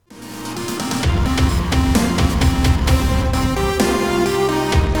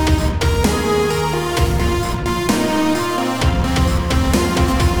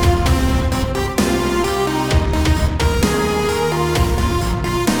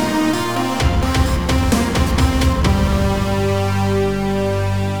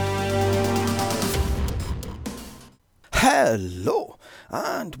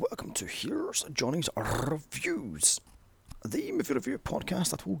and welcome to Here's Johnny's Reviews, the movie review podcast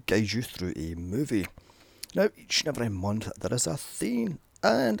that will guide you through a movie. Now, each and every month there is a theme,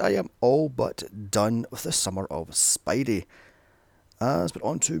 and I am all but done with the summer of Spidey. As we're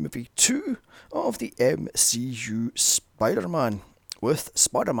on to movie 2 of the MCU Spider-Man, with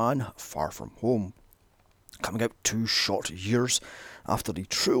Spider-Man Far From Home. Coming out 2 short years after the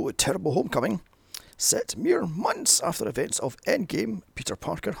truly terrible Homecoming. Set mere months after the events of Endgame, Peter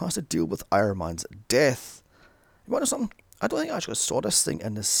Parker has to deal with Iron Man's death. You want to know something? I don't think I actually saw this thing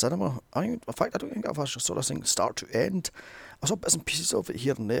in the cinema. In fact, I don't think I've actually saw this thing start to end. I saw bits and pieces of it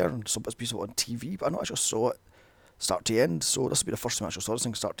here and there, and some bits and pieces of it on TV, but I not actually saw it start to end, so this will be the first time I actually saw this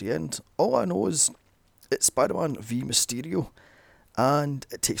thing start to end. All I know is it's Spider-Man v Mysterio, and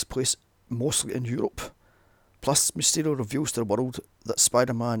it takes place mostly in Europe. Plus, Mysterio reveals to the world that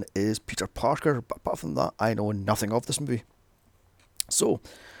Spider-Man is Peter Parker, but apart from that, I know nothing of this movie. So,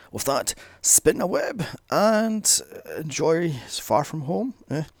 with that, spin a web and enjoy Far From Home.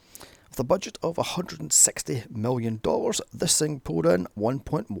 With a budget of $160 million, this thing pulled in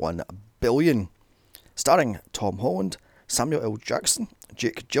 $1.1 billion. Starring Tom Holland, Samuel L. Jackson,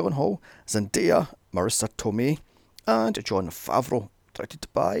 Jake Gyllenhaal, Zendaya, Marissa Tomei, and Jon Favreau, directed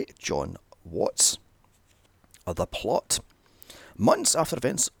by John Watts. The plot. Months after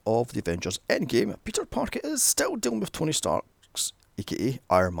events of the Avengers Endgame, Peter Parker is still dealing with Tony Stark's, aka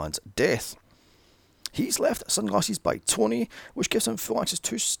Iron Man's, death. He's left sunglasses by Tony, which gives him full access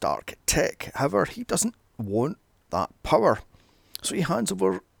to Stark tech. However, he doesn't want that power, so he hands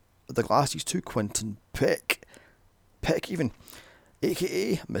over the glasses to Quentin Peck,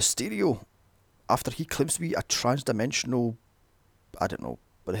 aka Mysterio, after he claims to be a trans-dimensional, I don't know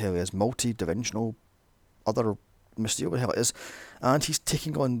what the hell he is, multi-dimensional other Mysterio, what the hell it is, and he's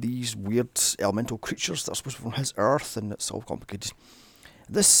taking on these weird elemental creatures that are supposed to be from his Earth, and it's all complicated.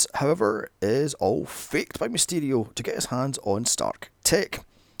 This, however, is all faked by Mysterio to get his hands on Stark tech.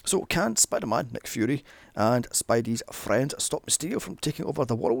 So can Spider-Man, Nick Fury, and Spidey's friend stop Mysterio from taking over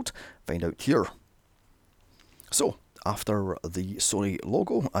the world? Find out here. So, after the Sony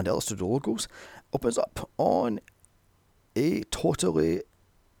logo and other studio logos opens up on a totally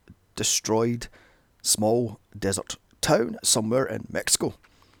destroyed small desert town somewhere in Mexico.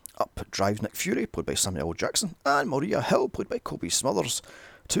 Up drives Nick Fury, played by Samuel L. Jackson, and Maria Hill, played by Kobe Smulders,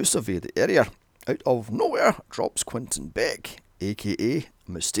 to survey the area. Out of nowhere drops Quentin Beck, aka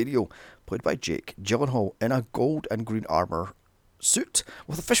Mysterio, played by Jake Gyllenhaal, in a gold and green armour suit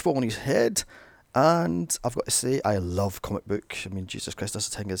with a fishbowl on his head. And I've got to say, I love comic book. I mean, Jesus Christ, this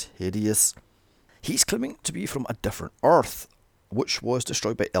thing is hideous. He's claiming to be from a different Earth, which was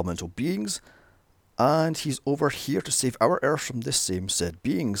destroyed by elemental beings, and he's over here to save our Earth from the same said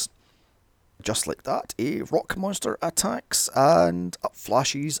beings. Just like that, a rock monster attacks, and up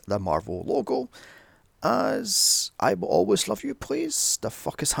flashes the Marvel logo, as I Will Always Love You plays. The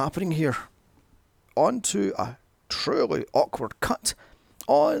fuck is happening here? On to a truly awkward cut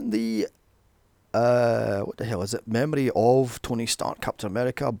on the, what the hell is it? Memory of Tony Stark, Captain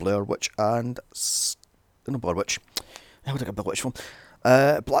America, Blair Witch, and, no, Blair Witch. How would I get Blair Witch from?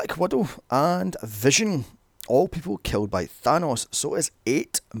 Black Widow and Vision, all people killed by Thanos. So it's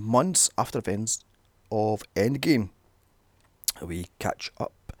 8 months after events of Endgame. We catch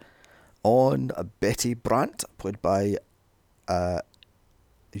up on Betty Brant, played by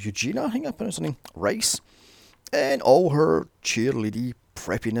Eugenia, I think I pronounced her name, Rice, in all her cheerleady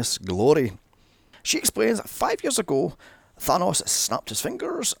preppiness glory. She explains that 5 years ago, Thanos snapped his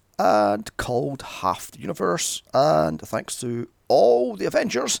fingers and culled half the universe, and thanks to all the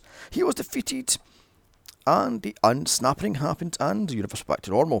Avengers, he was defeated, and the unsnapping happened, and the universe back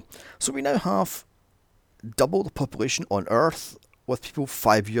to normal. So we now have double the population on Earth, with people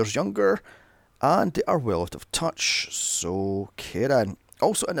 5 years younger, and they are well out of touch. So, Karen.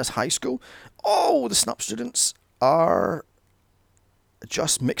 Also in this high school, all the Snap students are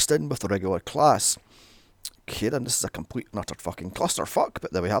just mixed in with the regular class. Karen, this is a complete and utter fucking clusterfuck,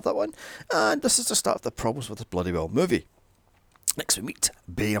 but there we have that one. And this is the start of the problems with this bloody well movie. Next we meet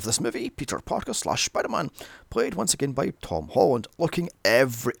Bane of this movie, Peter Parker / Spider-Man, played once again by Tom Holland, looking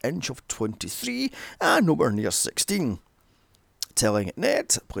every inch of 23 and nowhere near 16. Telling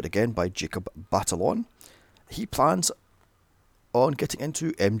Ned, played again by Jacob Batalon, he plans on getting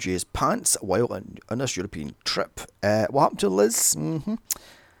into MJ's pants while on this European trip. What happened to Liz?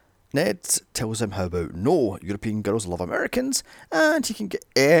 Ned tells him how about no, European girls love Americans, and he can get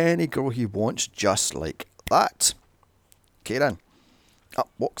any girl he wants just like that. Okay then. Up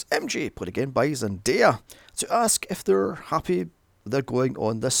walks MJ, played again by Zendaya, to ask if they're happy they're going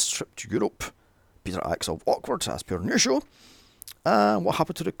on this trip to Europe. Peter acts all awkward as per usual, And what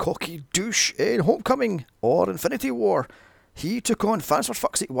happened to the cocky douche in Homecoming or Infinity War? He took on fans for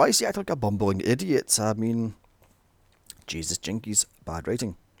fuck's sake. Why is he acting like a bumbling idiot? I mean, Jesus Jinkies, bad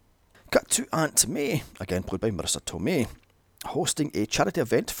writing. Cut to Aunt May, again played by Marissa Tomei, hosting a charity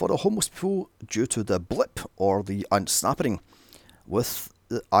event for the homeless people due to the blip or the unsnappering, with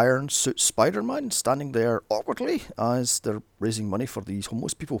the Iron Suit Spider-Man standing there awkwardly as they're raising money for these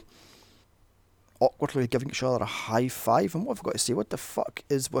homeless people. Awkwardly giving each other a high five. And what have I got to say? What the fuck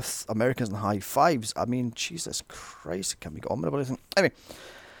is with Americans and high fives? I mean, Jesus Christ, can we get on with everything? Anyway,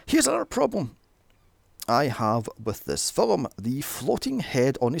 here's another problem I have with this film. The floating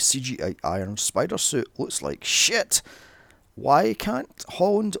head on a CGI Iron Spider suit looks like shit. Why can't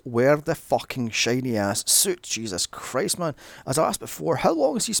Holland wear the fucking shiny ass suit? Jesus Christ, man. As I asked before, how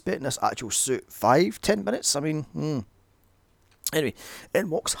long has he spent in this actual suit? 5-10 minutes? I mean, Anyway, in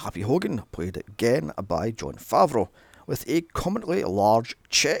walks Happy Hogan, played again by Jon Favreau, with a comically large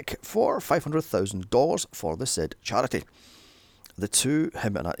cheque for $500,000 for the said charity. The two,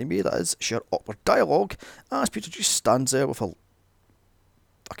 him and Aunt May, that is, share awkward dialogue as Peter just stands there with a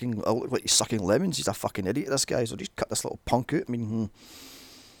fucking, look like he's sucking lemons. He's a fucking idiot, this guy, so just cut this little punk out. I mean,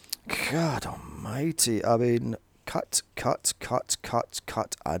 God almighty. I mean, cut,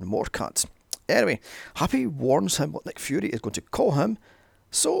 and more cut. Anyway, Happy warns him what Nick Fury is going to call him,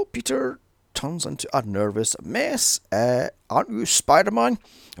 so Peter turns into a nervous mess. Aren't you Spider-Man?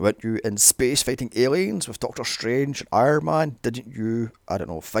 Weren't you in space fighting aliens with Doctor Strange and Iron Man? Didn't you, I don't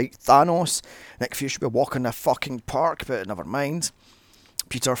know, fight Thanos? Nick Fury should be walking the fucking park, but never mind.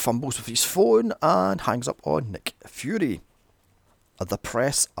 Peter fumbles with his phone and hangs up on Nick Fury. The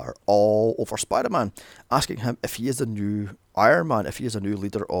press are all over Spider-Man, asking him if he is the new Iron Man, if he is a new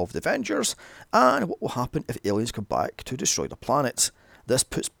leader of the Avengers, and what will happen if aliens come back to destroy the planet. This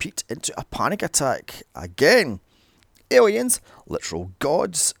puts Pete into a panic attack. Again, aliens, literal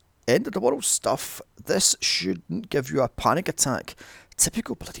gods, end of the world stuff. This shouldn't give you a panic attack.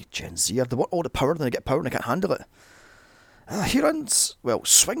 Typical bloody Gen Zer. They want all the power, then they get power and they can't handle it. He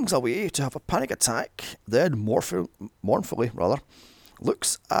swings away to have a panic attack, then mournfully,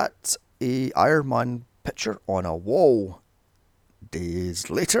 looks at a Iron Man picture on a wall. Days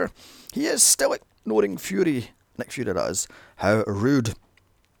later, he is still ignoring Fury, Nick Fury that is. How rude.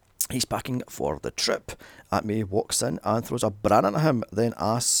 He's packing for the trip. Aunt May walks in and throws a banana at him, then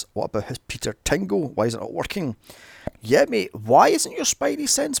asks, what about his Peter Tingle? Why isn't it working? Yeah, mate, why isn't your Spidey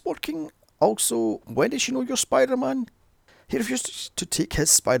sense working? Also, when did she know you're Spider-Man? He refuses to take his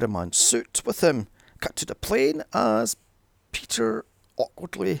Spider-Man suit with him. Cut to the plane as Peter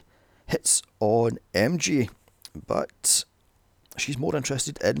awkwardly hits on MJ, but she's more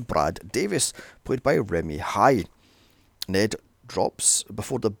interested in Brad Davis, played by Remy High. Ned drops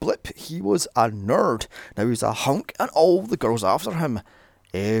before the blip. He was a nerd. Now he's a hunk and all the girls after him.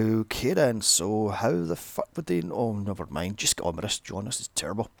 Okay then, so how the fuck would they... Oh, never mind. Just get on with this, John. This is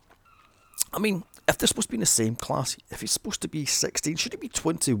terrible. I mean, if they're supposed to be in the same class, if he's supposed to be 16, should he be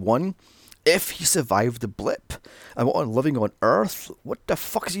 21? If he survived the blip and went on living on Earth, what the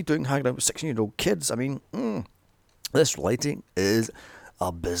fuck is he doing hanging out with 16-year-old kids? I mean, this writing is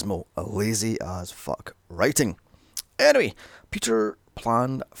abysmal. Lazy as fuck writing. Anyway, Peter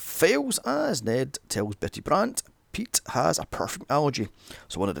plan fails as Ned tells Betty Brant Pete has a perfume allergy.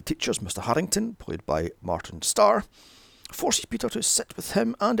 So one of the teachers, Mr. Harrington, played by Martin Starr, forces Peter to sit with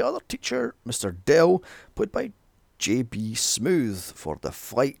him and the other teacher, Mr. Dell, played by J.B. Smooth, for the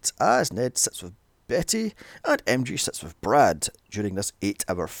flight as Ned sits with Betty and MJ sits with Brad. During this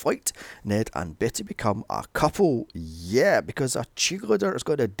 8-hour flight, Ned and Betty become a couple. Yeah, because a cheerleader is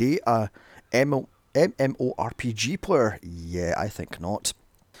going to date a MMORPG player. Yeah, I think not.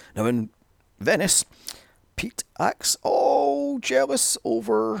 Now in Venice, Pete acts all jealous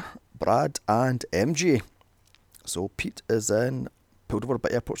over Brad and MJ. So Pete is then pulled over by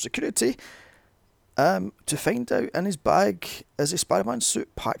airport security to find out in his bag is a Spider-Man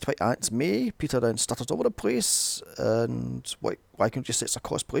suit packed by Aunt May. Peter then stutters over the place, and why can't you say it's a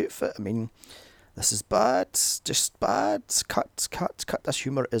cosplay outfit? I mean, this is bad, just bad. Cut. This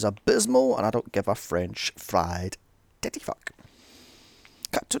humour is abysmal, and I don't give a French fried titty fuck.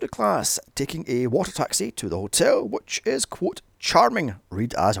 Cut to the class, taking a water taxi to the hotel, which is, quote, charming,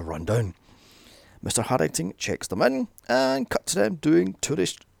 read as a rundown. Mr. Harrington checks them in, and cut to them doing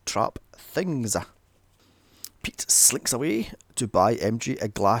tourist trap things. Pete slinks away to buy MJ a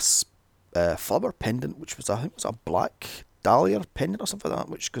glass flower pendant, which was, I think, was a black dahlia pendant or something like that,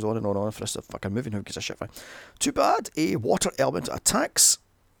 which goes on and on for this fucking movie. Who gives a shit for? Too bad a water element attacks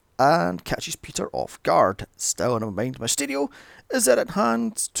and catches Peter off guard. Still, never mind, Mysterio is there at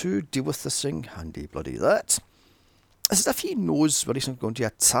hand to deal with this thing. Handy bloody that. It's as if he knows where he's going to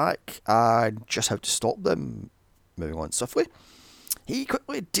attack and just how to stop them. Moving on swiftly. He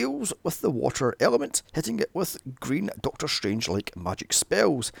quickly deals with the water element, hitting it with green Doctor Strange-like magic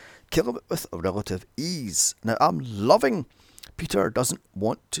spells, killing it with relative ease. Now, I'm loving Peter doesn't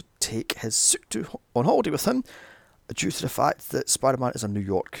want to take his suit on holiday with him due to the fact that Spider-Man is a New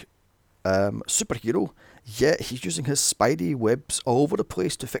York superhero, yet he's using his spidey webs all over the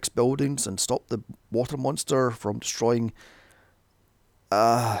place to fix buildings and stop the water monster from destroying.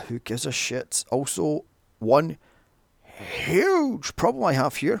 Who gives a shit? Also, one huge problem I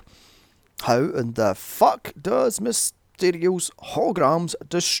have here. How in the fuck does Mysterio's holograms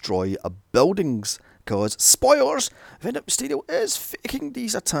destroy buildings? Because, spoilers, Venom Mysterio is faking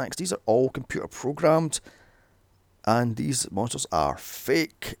these attacks. These are all computer programmed. And these monsters are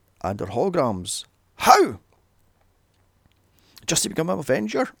fake. And they're holograms. How? Just to become an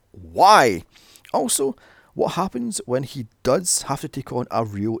Avenger? Why? Also, what happens when he does have to take on a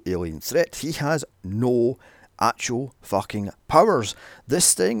real alien threat? He has no actual fucking powers.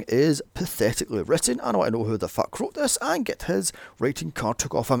 This thing is pathetically written. I want to know who the fuck wrote this and get his writing card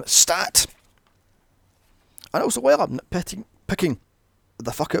took off him. Stat! And also, while I'm picking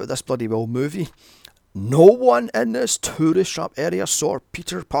the fuck out of this bloody well movie, no one in this tourist trap area saw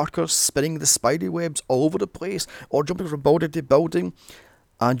Peter Parker spinning the spidey webs all over the place or jumping from building to building.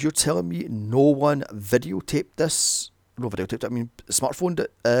 And you're telling me no one videotaped this? No, videotaped it, I mean smartphoned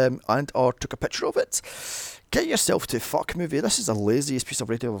it and or took a picture of it? Get yourself to fuck, movie. This is the laziest piece of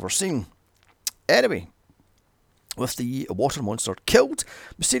writing I've ever seen. Anyway, with the water monster killed,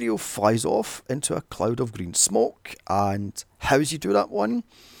 Mysterio flies off into a cloud of green smoke. And how does he do that one?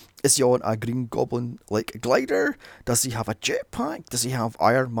 Is he on a Green Goblin-like glider? Does he have a jetpack? Does he have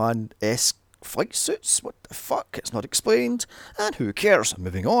Iron Man-esque flight suits? What the fuck? It's not explained. And who cares?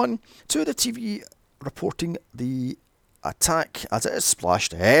 Moving on to the TV reporting the attack as it is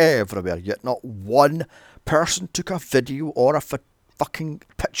splashed everywhere, yet not one person took a video or a fucking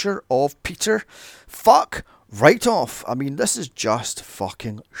picture of Peter. Fuck right off. I mean, this is just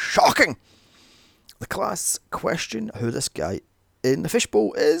fucking shocking. The class question who this guy in the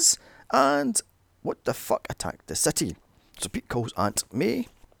fishbowl is and what the fuck attacked the city. So Pete calls Aunt May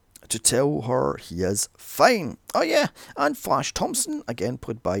to tell her he is fine. Oh yeah, and Flash Thompson, again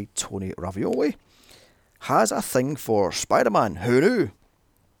played by Tony Ravioli, has a thing for Spider-Man. Who knew?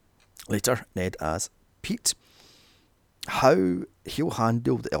 Later, Ned as Pete. How he'll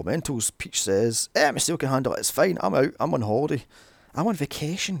handle the elementals, Peach says, I still can handle it, it's fine, I'm out, I'm on holiday. I'm on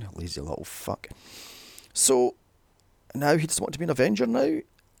vacation, lazy little fuck. So, now he doesn't want to be an Avenger now.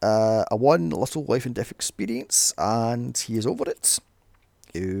 A one little life and death experience, and he is over it.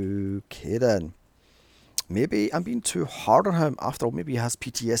 Okay then. Maybe I'm being too hard on him. After all, maybe he has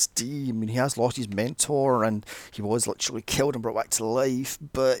PTSD. I mean, he has lost his mentor and he was literally killed and brought back to life.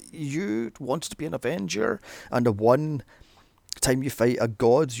 But you wanted to be an Avenger, and the one time you fight a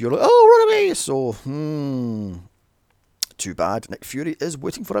god, you're like, oh, run away. So, too bad. Nick Fury is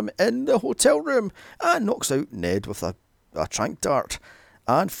waiting for him in the hotel room and knocks out Ned with a trank dart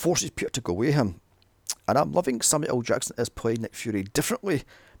and forces Peter to go with him. And I'm loving Samuel L. Jackson is playing Nick Fury differently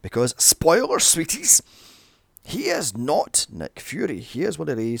because, spoiler, sweeties, he is not Nick Fury. He is one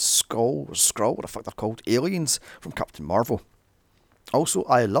of these Skrull, what the fuck they're called, aliens from Captain Marvel. Also,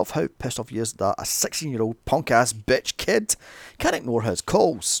 I love how pissed off he is that a 16-year-old punk-ass bitch kid can't ignore his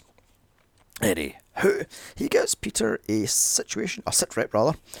calls. Anywho, he gives Peter a sit rep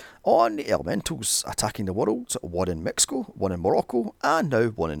on the elementals attacking the world, one in Mexico, one in Morocco, and now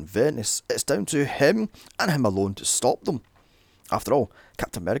one in Venice. It's down to him and him alone to stop them. After all,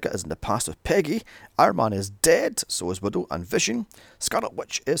 Captain America is in the past with Peggy, Iron Man is dead, so is Widow and Vision, Scarlet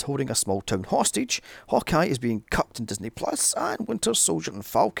Witch is holding a small town hostage, Hawkeye is being cucked in Disney Plus, and Winter Soldier and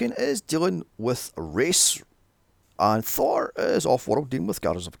Falcon is dealing with race, and Thor is off-world dealing with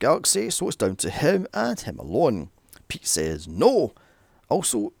Guardians of the Galaxy, so it's down to him and him alone. Pete says no.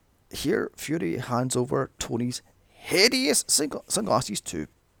 Also, here Fury hands over Tony's hideous sunglasses to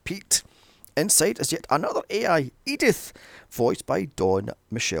Pete. Inside is yet another AI, Edith, voiced by Dawn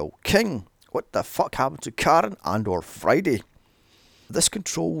Michelle King. What the fuck happened to Karen and or Friday? This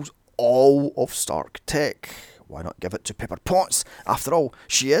controls all of Stark Tech. Why not give it to Pepper Potts? After all,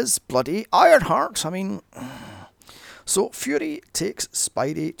 she is bloody Ironheart. I mean... So Fury takes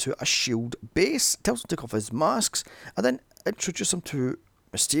Spidey to a SHIELD base, tells him to take off his masks, and then introduces him to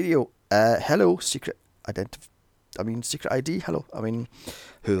Mysterio. Hello, secret ID, hello. I mean,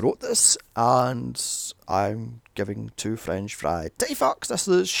 who wrote this? And I'm giving two French fried titty fucks. This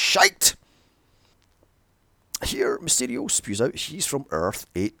is shite. Here, Mysterio spews out he's from Earth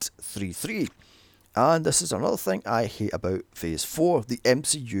 833. And this is another thing I hate about Phase 4, the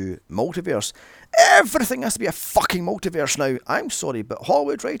MCU multiverse. Everything has to be a fucking multiverse now. I'm sorry, but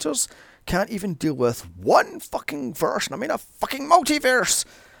Hollywood writers can't even deal with one fucking verse, and I mean a fucking multiverse.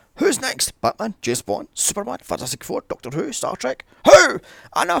 Who's next? Batman, James Bond, Superman, Fantastic Four, Doctor Who, Star Trek? Who?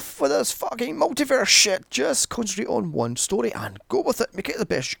 Enough with this fucking multiverse shit. Just concentrate on one story and go with it. Make it the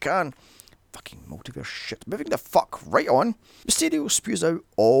best you can. Fucking multiverse shit. Moving the fuck right on. Mysterio spews out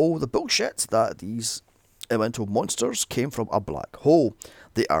all the bullshit that these elemental monsters came from a black hole.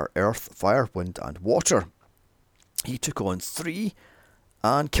 They are earth, fire, wind, and water. He took on 3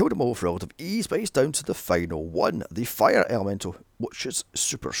 and killed them all with relative ease, but he's down to the final one, the fire elemental, which is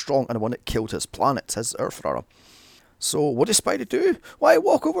super strong and the one that killed his planet, his Earth rather. So what does Spidey do? Why,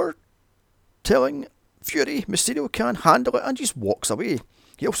 walk over, telling Fury Mysterio can't handle it, and just walks away.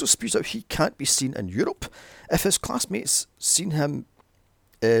 He also spews out he can't be seen in Europe. If his classmates seen him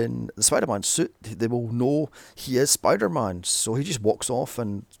in the Spider-Man suit, they will know he is Spider-Man, so he just walks off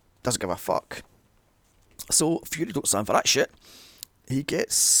and doesn't give a fuck. So Fury don't stand for that shit. He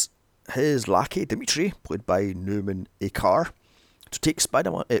gets his lackey Dimitri, played by Newman Akar, to take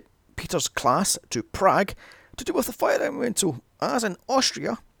Spider-Man, Peter's class to Prague to deal with the fire elemental. As in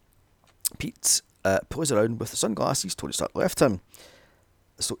Austria, Pete plays around with the sunglasses Tony Stark left him.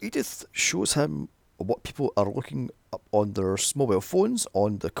 So Edith shows him what people are looking up on their mobile phones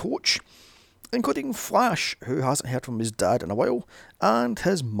on the coach, including Flash, who hasn't heard from his dad in a while, and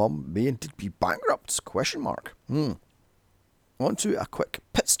his mum may indeed be bankrupt, ? On to a quick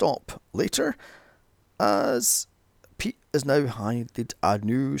pit stop later, as Pete is now handed a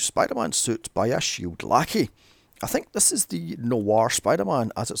new Spider-Man suit by a S.H.I.E.L.D. lackey. I think this is the noir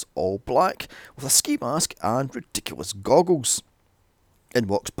Spider-Man, as it's all black, with a ski mask and ridiculous goggles. In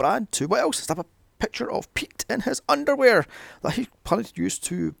walks Brad to, what else? Snap a picture of Pete in his underwear that he planned to use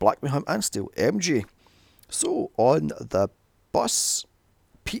to blackmail him and steal MJ. So on the bus,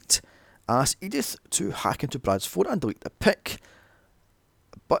 Pete asks Edith to hack into Brad's phone and delete the pic.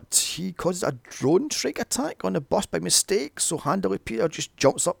 But he causes a drone strike attack on the bus by mistake, so handily Peter just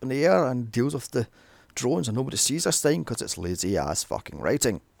jumps up in the air and deals with the drones, and nobody sees this thing because it's lazy ass fucking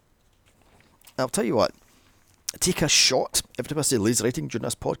writing. I'll tell you what, take a shot. Every time I say lazy writing during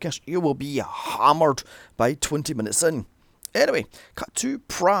this podcast, you will be hammered by 20 minutes in. Anyway, cut to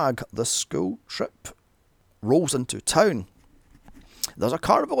Prague. The school trip rolls into town. There's a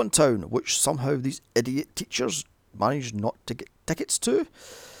carnival in town, which somehow these idiot teachers managed not to get tickets to.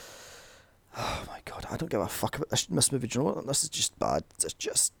 Oh my god, I don't give a fuck about this movie. Do you know what? This is just bad. It's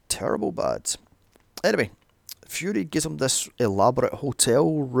just terrible bad. Anyway, Fury gives him this elaborate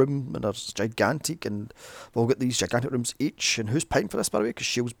hotel room, and it's gigantic, and we'll get these gigantic rooms each. And who's paying for this, by the way? Because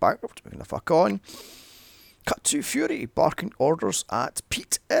S.H.I.E.L.D's bankrupt. Moving the fuck on. Cut to Fury barking orders at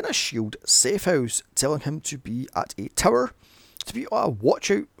Pete in a S.H.I.E.L.D. safe house, telling him to be at a tower to be on a watch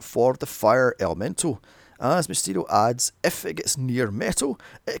out for the fire elemental. As Mysterio adds, if it gets near metal,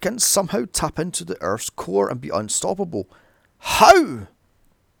 it can somehow tap into the Earth's core and be unstoppable. How?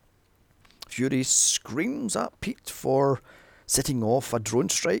 Fury screams at Pete for setting off a drone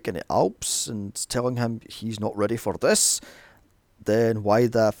strike in the Alps and telling him he's not ready for this. Then why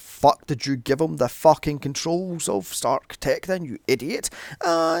the fuck did you give him the fucking controls of Stark Tech then, you idiot?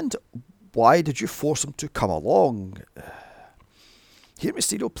 And why did you force him to come along? Here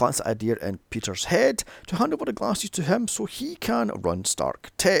Mysterio plants the idea in Peter's head to hand over the glasses to him so he can run Stark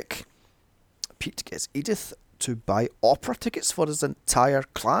Tech. Pete gets Edith to buy opera tickets for his entire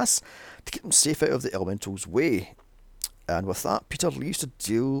class to keep him safe out of the elemental's way. And with that, Peter leaves to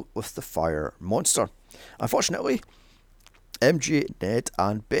deal with the fire monster. Unfortunately, MJ, Ned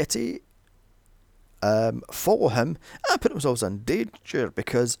and Betty follow him and put themselves in danger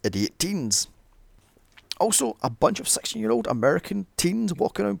because idiot teens. Also, a bunch of 16-year-old American teens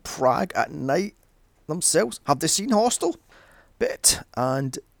walking around Prague at night themselves. Have they seen Hostel? Betty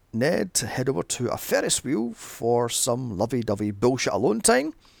and Ned head over to a Ferris wheel for some lovey-dovey bullshit alone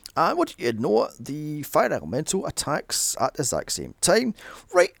time. And what do you know, the fire elemental attacks at the exact same time,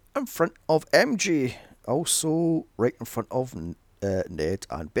 right in front of MJ. Also, right in front of Ned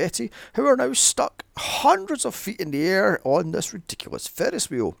and Betty, who are now stuck hundreds of feet in the air on this ridiculous Ferris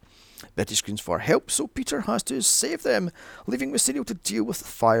wheel. Betty screams for help, so Peter has to save them, leaving Mysterio to deal with the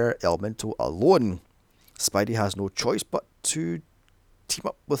fire elemental alone. Spidey has no choice but to team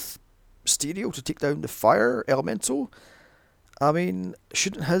up with Mysterio to take down the fire elemental. I mean,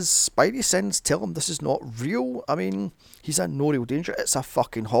 shouldn't his Spidey sense tell him this is not real? I mean, he's in no real danger, it's a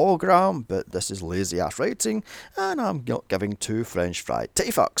fucking hologram, but this is lazy ass writing, and I'm not giving two French fried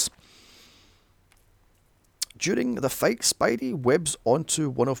titty fucks. During the fight, Spidey webs onto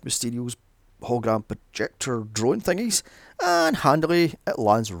one of Mysterio's hologram projector drone thingies, and handily it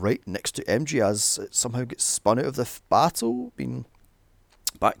lands right next to MG as it somehow gets spun out of the battle, being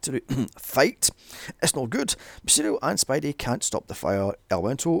back to the fight. It's not good. Mysterio and Spidey can't stop the fire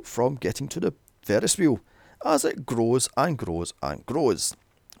elemental from getting to the Ferris wheel as it grows and grows and grows.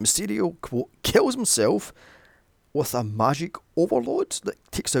 Mysterio, quote, kills himself with a magic overload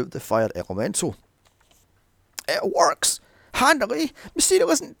that takes out the fire elemental. It works! Handily,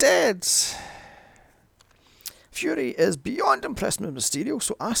 Mysterio isn't dead! Fury is beyond impressed with Mysterio,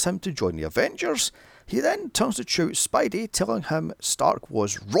 so asks him to join the Avengers. He then turns to shout Spidey, telling him Stark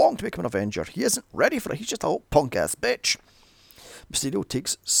was wrong to become an Avenger. He isn't ready for it, he's just a little punk-ass bitch. Mysterio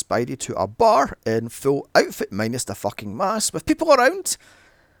takes Spidey to a bar in full outfit minus the fucking mask, with people around.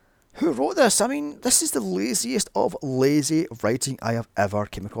 Who wrote this? I mean, this is the laziest of lazy writing I have ever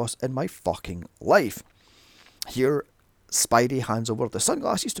came across in my fucking life. Here, Spidey hands over the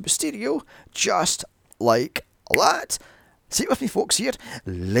sunglasses to Mysterio, just like that. See it with me, folks, here.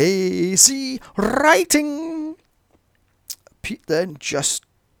 Lazy writing. Pete then just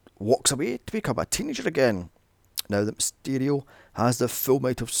walks away to become a teenager again. Now that Mysterio has the full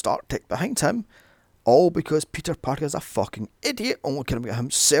might of Stark Tech behind him, all because Peter Parker is a fucking idiot, only caring about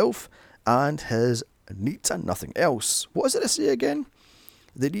himself and his needs and nothing else. What is it to say again?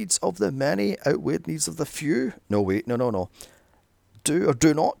 The needs of the many outweigh the needs of the few? No, wait, no. Do or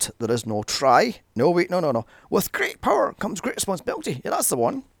do not, there is no try. No, wait, no. With great power comes great responsibility. Yeah, that's the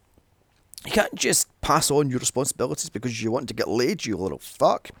one. You can't just pass on your responsibilities because you want to get laid, you little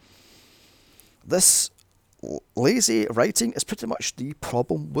fuck. This lazy writing is pretty much the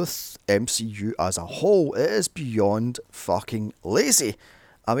problem with MCU as a whole. It is beyond fucking lazy.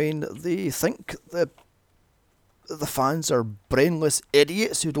 I mean, they think the fans are brainless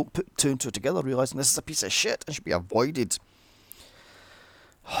idiots who don't put two and two together, realising this is a piece of shit and should be avoided.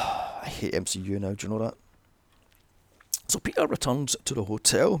 I hate MCU now, do you know that? So Peter returns to the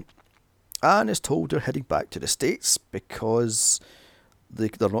hotel and is told they're heading back to the States because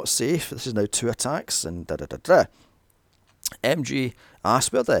they're not safe. This is now 2 attacks and da-da-da-da. MJ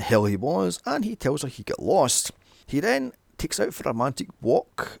asks where the hell he was and he tells her he got lost. He then takes out for a romantic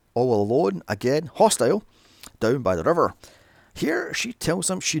walk all alone, again hostile, down by the river. Here she tells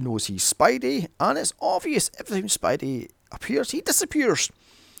him she knows he's Spidey and it's obvious every time Spidey appears he disappears.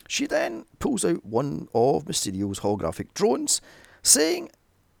 She then pulls out one of Mysterio's holographic drones, saying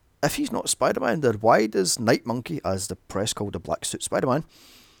if he's not Spider-Man, then why does Night Monkey, as the press called the black suit Spider-Man,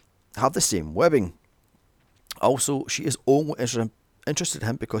 have the same webbing? Also, she is only interested in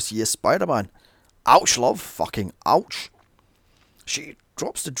him because he is Spider-Man. Ouch, love. Fucking ouch. She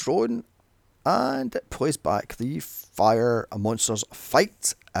drops the drone and it plays back the fire monsters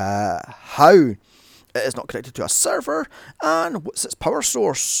fight. How? It is not connected to a server, and what's its power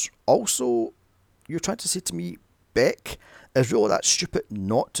source? Also, you're trying to say to me, Beck, is really that stupid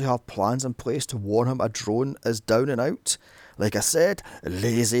not to have plans in place to warn him a drone is down and out? Like I said,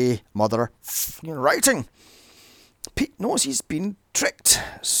 lazy mother writing. Pete knows he's been tricked,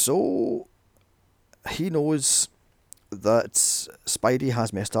 so he knows that Spidey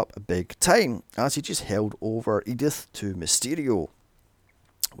has messed up big time, as he just held over Edith to Mysterio.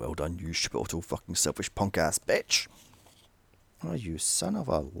 Well done, you stupid little fucking selfish punk ass bitch. Oh, you son of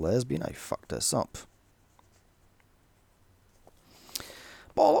a lesbian, I fucked this up.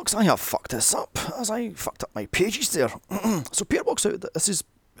 Bollocks, I have fucked this up, as I fucked up my pages there. So Peter walks out, this is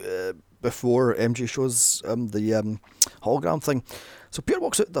before MJ shows the hologram thing. So Peter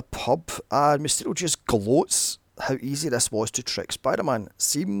walks out the pub, and Mysterio just gloats how easy this was to trick Spider-Man.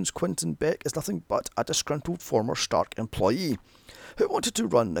 Seems Quentin Beck is nothing but a disgruntled former Stark employee who wanted to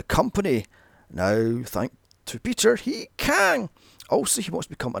run the company. Now, thanks to Peter, he can. Also, he wants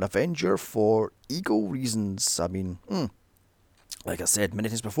to become an Avenger for ego reasons. I mean, like I said many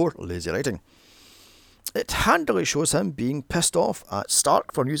times before, lazy writing. It handily shows him being pissed off at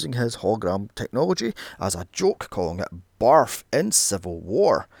Stark for using his hologram technology as a joke, calling it barf in Civil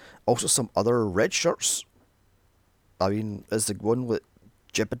War. Also, some other red shirts. I mean, is the one with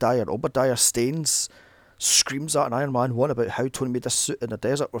Jebediah or Obadiah Staines screams at an Iron Man 1 about how Tony made this suit in the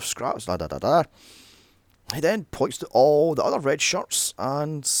desert with scraps, He then points to all the other red shirts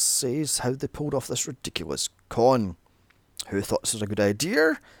and says how they pulled off this ridiculous con. Who thought this was a good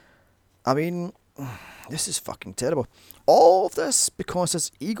idea? I mean, this is fucking terrible. All of this because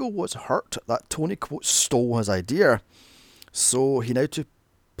his ego was hurt that Tony, quote, stole his idea. So he now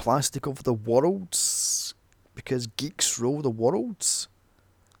plans to take over the worlds because geeks rule the worlds.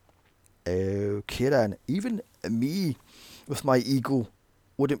 Okay then, even me with my ego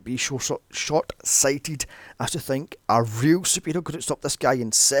wouldn't be so short-sighted as to think a real superhero could stop this guy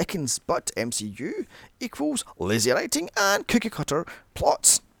in seconds, but MCU equals lazy writing and cookie-cutter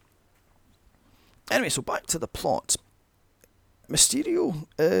plots. Anyway, so back to the plot. Mysterio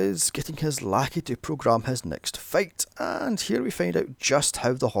is getting his lackey to program his next fight, and here we find out just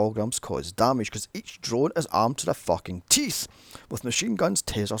how the holograms cause damage, because each drone is armed to the fucking teeth, with machine guns,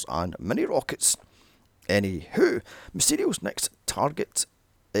 tasers and mini rockets. Anywho, Mysterio's next target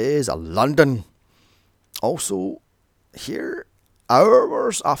is London. Also, here,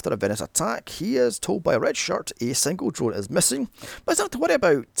 hours after a Venice attack, he is told by Red Shirt a single drone is missing, but it's not to worry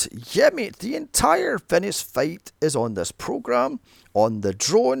about. Yeah, mate, the entire Venice fight is on this program, on the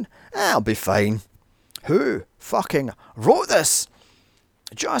drone. I'll be fine. Who fucking wrote this?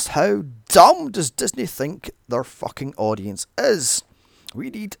 Just how dumb does Disney think their fucking audience is? We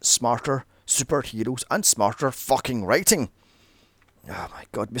need smarter superheroes and smarter fucking writing. Oh my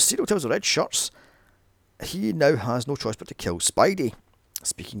god, Mysterio tells the Red Shirts he now has no choice but to kill Spidey.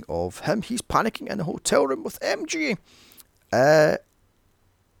 Speaking of him, he's panicking in a hotel room with MJ. Why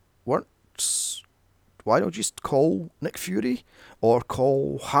don't you just call Nick Fury or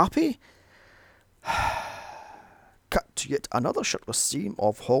call Happy? Cut to yet another shirtless scene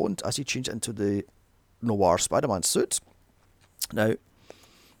of Holland as he changes into the noir Spider-Man suit. Now,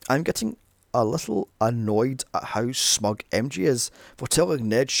 I'm getting a little annoyed at how smug MJ is for telling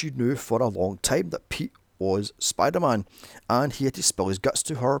Ned she knew for a long time that Pete was Spider-Man, and he had to spill his guts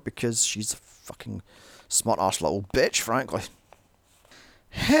to her because she's a fucking smart-ass little bitch, frankly.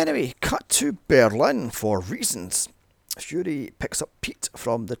 Anyway, cut to Berlin for reasons. Fury picks up Pete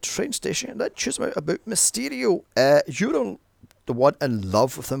from the train station and then chews him out about Mysterio. You're the one in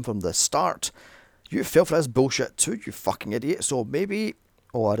love with him from the start. You fell for his bullshit too, you fucking idiot, so maybe,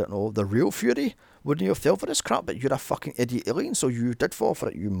 I don't know, the real Fury wouldn't you have fell for this crap, but you're a fucking idiot alien, so you did fall for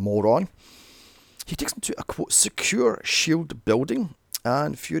it, you moron. He takes him to a, quote, secure shield building,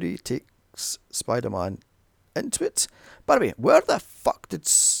 and Fury takes Spider-Man into it. By the way, where the fuck did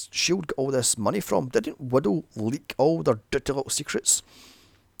S.H.I.E.L.D. get all this money from? Didn't Widow leak all their dirty little secrets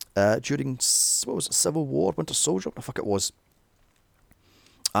during, what was it, Civil War, Winter Soldier? What the fuck it was?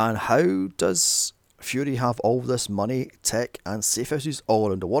 And how does Fury have all this money, tech, and safe houses all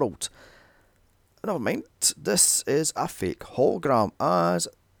around the world? Never mind, this is a fake hologram, as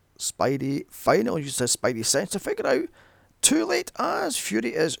Spidey finally uses his Spidey sense to figure out, too late, as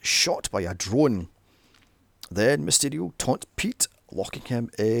Fury is shot by a drone. Then Mysterio taunts Pete, locking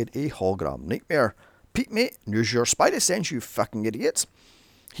him in a hologram nightmare. Pete, mate, use your Spidey sense, you fucking idiot.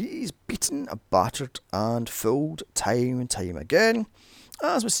 He's beaten, battered, and fooled time and time again,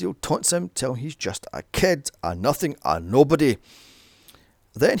 as Mysterio taunts him, telling he's just a kid, a nothing, a nobody.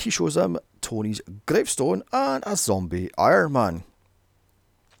 Then he shows him Tony's gravestone and a zombie Iron Man.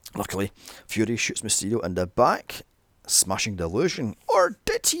 Luckily, Fury shoots Mysterio in the back, smashing the illusion. Or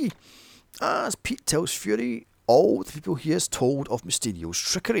did he? As Pete tells Fury all the people he has told of Mysterio's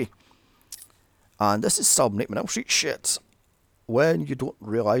trickery. And this is some Nightmare on Elm Street shit. When you don't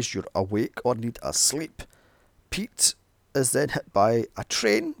realise you're awake or need a sleep, Pete is then hit by a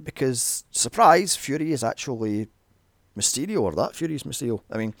train because, surprise, Fury is actually Mysterio, or that Fury is Mysterio.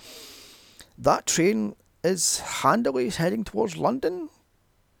 I mean, that train is handily heading towards London.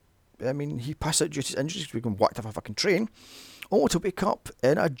 I mean, he passed out due to his injuries because we can whacked off a fucking train, only to wake up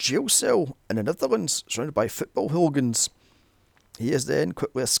in a jail cell in the Netherlands, surrounded by football hooligans. He is then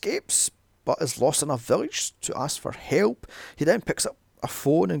quickly escapes, but is lost in a village to ask for help. He then picks up a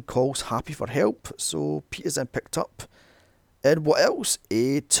phone and calls Happy for help, so Pete is then picked up. And what else?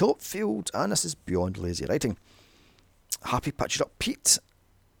 A tulip field, and this is beyond lazy writing. Happy patches up Pete,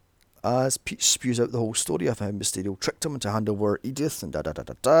 as Pete spews out the whole story of how Mysterio tricked him to hand over Edith and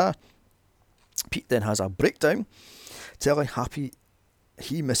da-da-da-da-da. Pete then has a breakdown, telling Happy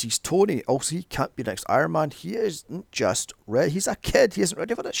he misses Tony. Also, he can't be next Iron Man. He isn't just ready. He's a kid. He isn't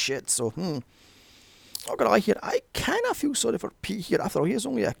ready for this shit. So, not gonna lie here, I kind of feel sorry for Pete here. After all, he is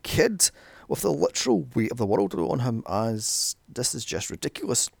only a kid with the literal weight of the world on him, as this is just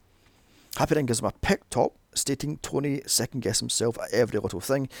ridiculous. Happy then gives him a pep talk, stating Tony second-guessed himself at every little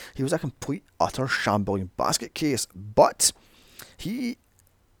thing. He was a complete, utter shambling basket case, but he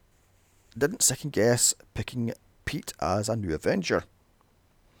didn't second-guess picking Pete as a new Avenger.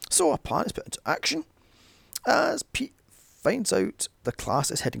 So a plan is put into action, as Pete finds out the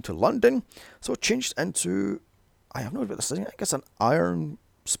class is heading to London, so it changed into, I have no idea what this is, I guess an Iron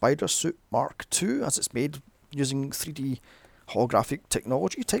Spider suit Mark II, as it's made using 3D holographic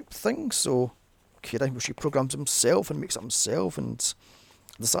technology type thing. So, okay, then she programs himself and makes it himself and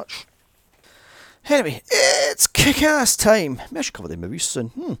the such. Anyway, it's kick-ass time. Maybe I should cover the movies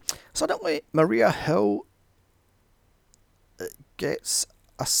soon. Suddenly, Maria Hill gets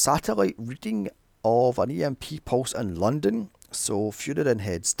a satellite reading of an EMP pulse in London, so Fury then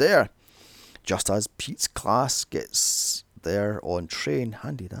heads there. Just as Pete's class gets there on train.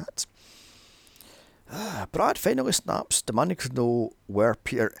 Handy that. Brad finally snaps, demanding to know where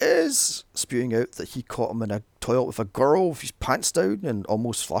Peter is, spewing out that he caught him in a toilet with a girl with his pants down and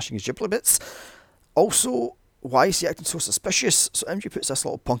almost flashing his giblet bits. Also, why is he acting so suspicious? So MJ puts this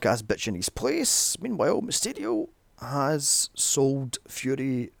little punk ass bitch in his place. Meanwhile, Mysterio has sold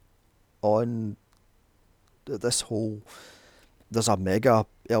Fury on this whole, there's a mega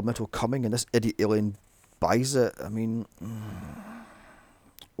elemental coming and this idiot alien buys it. I mean,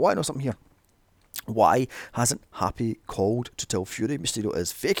 why know something here? Why hasn't Happy called to tell Fury Mysterio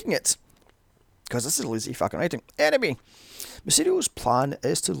is faking it? Because this is lazy fucking writing. Anyway, Mysterio's plan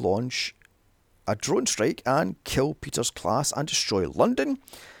is to launch a drone strike and kill Peter's class and destroy London,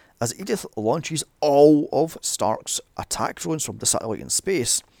 as Edith launches all of Stark's attack drones from the satellite in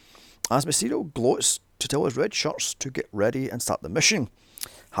space. As Mysterio gloats to tell his red shirts to get ready and start the mission.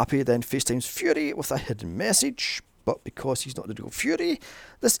 Happy then FaceTimes Fury with a hidden message, but because he's not the real Fury,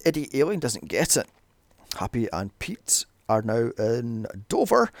 this idiot alien doesn't get it. Happy and Pete are now in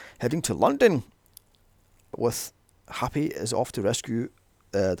Dover, heading to London, with Happy is off to rescue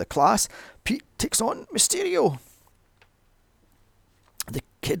the class. Pete takes on Mysterio. The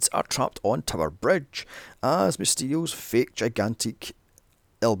kids are trapped on Tower Bridge as Mysterio's fake gigantic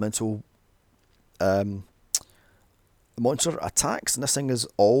elemental monster attacks, and this thing is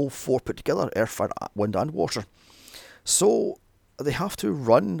all four put together: earth, fire, wind and water. So they have to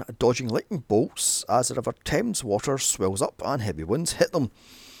run, dodging lightning bolts as the River Thames water swells up and heavy winds hit them.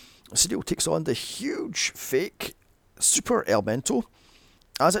 Mysterio takes on the huge fake super elemental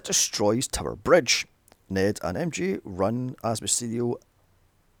as it destroys Tower Bridge. Ned and MJ run as Mysterio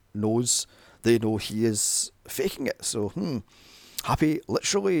knows they know he is faking it. So, Happy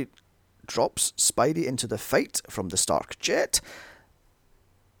literally drops Spidey into the fight from the Stark jet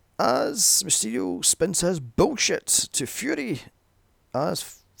as Mysterio spins his bullshit to Fury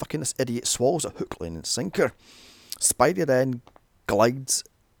as fucking this idiot swallows a hook, line and sinker. Spidey then glides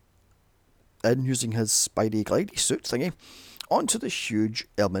in using his Spidey glidey suit thingy onto the huge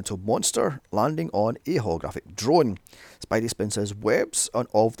elemental monster, landing on a holographic drone. Spidey spins his webs on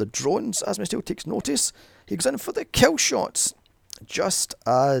all of the drones as Mysterio takes notice. He goes in for the kill shots, just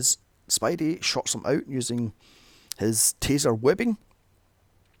as Spidey shots him out using his taser webbing,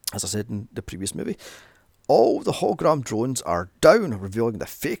 as I said in the previous movie. All the hologram drones are down, revealing the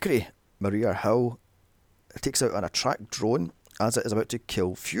fakery. Maria Hill takes out an attack drone as it is about to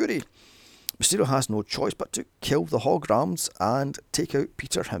kill Fury. Mysterio has no choice but to kill the holograms and take out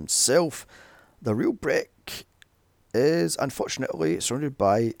Peter himself. The real Breck is unfortunately surrounded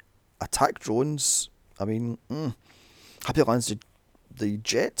by attack drones. I mean, Happy lands the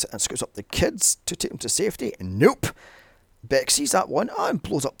jet and scoots up the kids to take them to safety. Nope. Beck sees that one and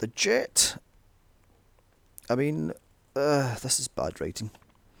blows up the jet. I mean, this is bad writing.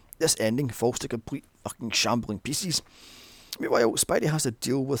 This ending falls to complete fucking shambling pieces. Meanwhile, Spidey has to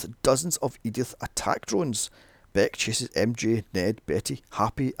deal with dozens of Edith attack drones. Beck chases MJ, Ned, Betty,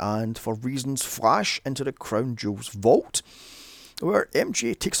 Happy, and for reasons Flash into the Crown Jewels vault, where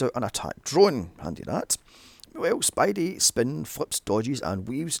MJ takes out an attack drone. Handy that. Meanwhile, Spidey flips, dodges, and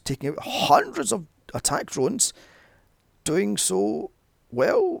weaves, taking out hundreds of attack drones, doing so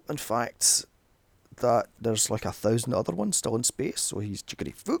well, in fact, that there's like 1,000 other ones still in space, so he's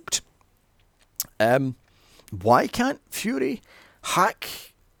jiggery fooked. Why can't Fury hack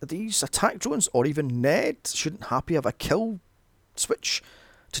these attack drones, or even Ned? Shouldn't Happy have a kill switch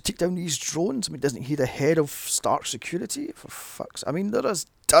to take down these drones? I mean, isn't he the head of Stark Security? For fuck's... I mean, there is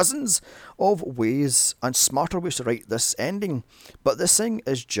dozens of ways and smarter ways to write this ending, but this thing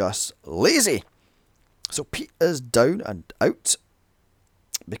is just lazy. So Pete is down and out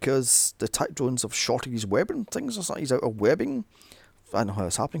because the attack drones have shorted his webbing things or something. He's out of webbing. I don't know how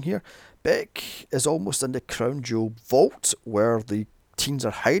it's happening here. Beck is almost in the Crown Jewel vault where the teens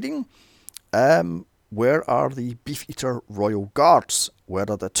are hiding. Where are the Beef Eater Royal Guards? Where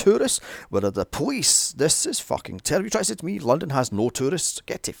are the tourists? Where are the police? This is fucking terrible. You try to say to me London has no tourists?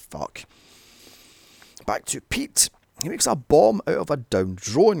 Get to fuck. Back to Pete. He makes a bomb out of a downed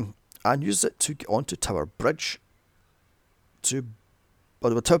drone and uses it to get onto Tower Bridge. The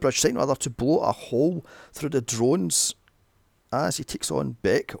Tower Bridge sign rather, to blow a hole through the drones as he takes on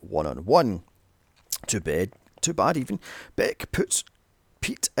Beck one-on-one. Too bad even. Beck puts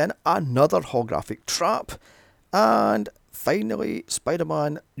Pete in another holographic trap, and finally,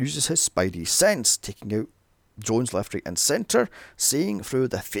 Spider-Man uses his Spidey sense, taking out drones left, right and centre, seeing through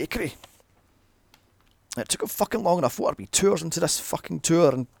the fakery. It took him fucking long enough. What are we, 2 hours into this fucking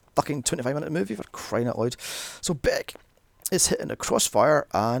tour and fucking 25-minute movie, for crying out loud. So Beck is hitting the crossfire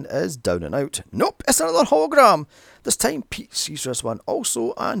and is down and out. Nope, it's another hologram. This time Pete sees this one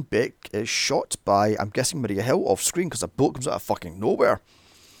also, and Beck is shot by, I'm guessing, Maria Hill off screen because a bullet comes out of fucking nowhere.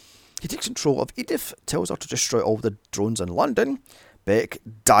 He takes control of Edith, tells her to destroy all the drones in London. Beck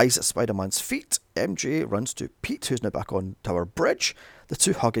dies at Spider-Man's feet. MJ runs to Pete, who's now back on Tower Bridge. The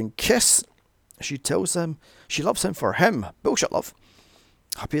two hug and kiss. She tells him she loves him for him. Bullshit love.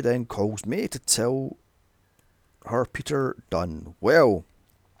 Happy then calls May to tell her Peter done well.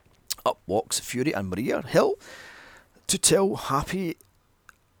 Up walks Fury and Maria Hill to tell Happy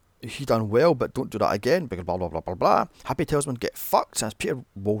he done well, but don't do that again, because blah blah blah blah blah. Happy tells him to get fucked, as Peter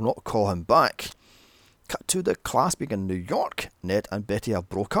will not call him back. Cut to the class being in New York. Ned and Betty have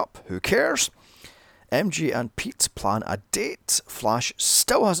broke up. Who cares? MJ and Pete plan a date. Flash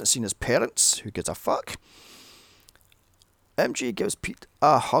still hasn't seen his parents. Who gives a fuck? MJ gives Pete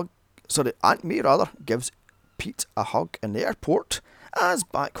a hug. Sorry, Aunt May rather gives Pete a hug in the airport. As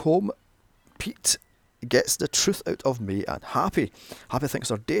back home, Pete gets the truth out of May and Happy. Happy thinks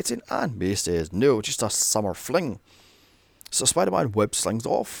they're dating, and May says no, just a summer fling. So Spider-Man web slings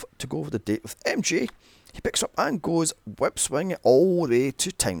off to go for the date with MJ. He picks up and goes web swinging all the way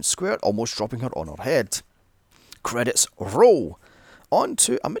to Times Square, almost dropping her on her head. Credits roll. On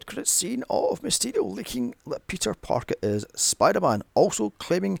to a mid-credit scene of Mysterio leaking that Peter Parker is Spider-Man, also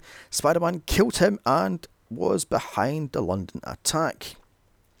claiming Spider-Man killed him and was behind the London attack.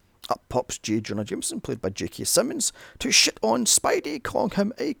 Up pops J. Jonah Jameson, played by J.K. Simmons, to shit on Spidey, calling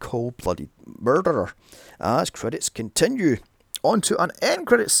him a cold-blooded murderer. As credits continue, on to an end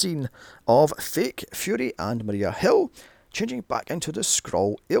credit scene of fake Fury and Maria Hill, changing back into the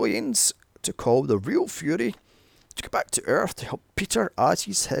Skrull aliens to call the real Fury to get back to Earth to help Peter as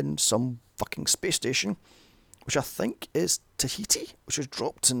he's in some fucking space station, which I think is Tahiti, which was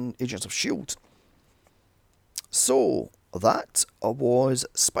dropped in Agents of S.H.I.E.L.D. So, that was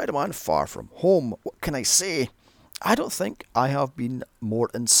Spider-Man Far From Home. What can I say? I don't think I have been more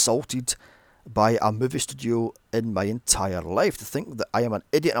insulted by a movie studio in my entire life, to think that I am an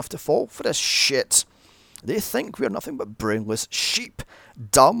idiot enough to fall for this shit. They think we're nothing but brainless sheep,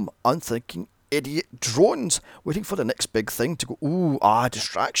 dumb, unthinking idiot drones, waiting for the next big thing to go,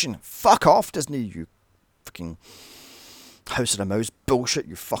 distraction. Fuck off, Disney, you fucking House of the Mouse bullshit,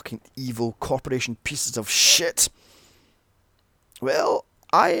 you fucking evil corporation pieces of shit. Well,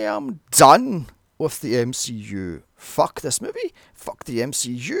 I am done with the MCU. Fuck this movie, fuck the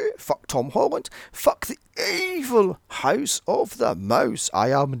MCU, fuck Tom Holland, fuck the evil House of the Mouse.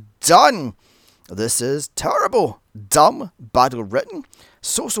 I am done. This is terrible, dumb, badly written,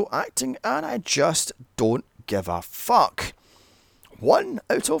 so acting, and I just don't give a fuck. 1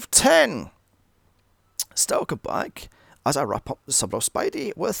 out of 10. Still come back as I wrap up the Summer of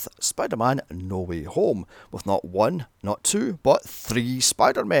Spidey with Spider-Man No Way Home, with not 1, not 2, but 3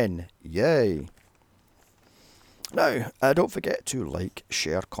 Spider-Men. Yay. Now, don't forget to like,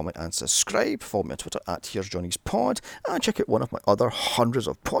 share, comment and subscribe. Follow me on Twitter at Here's Johnny's Pod, and check out one of my other hundreds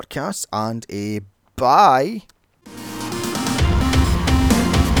of podcasts, and a bye.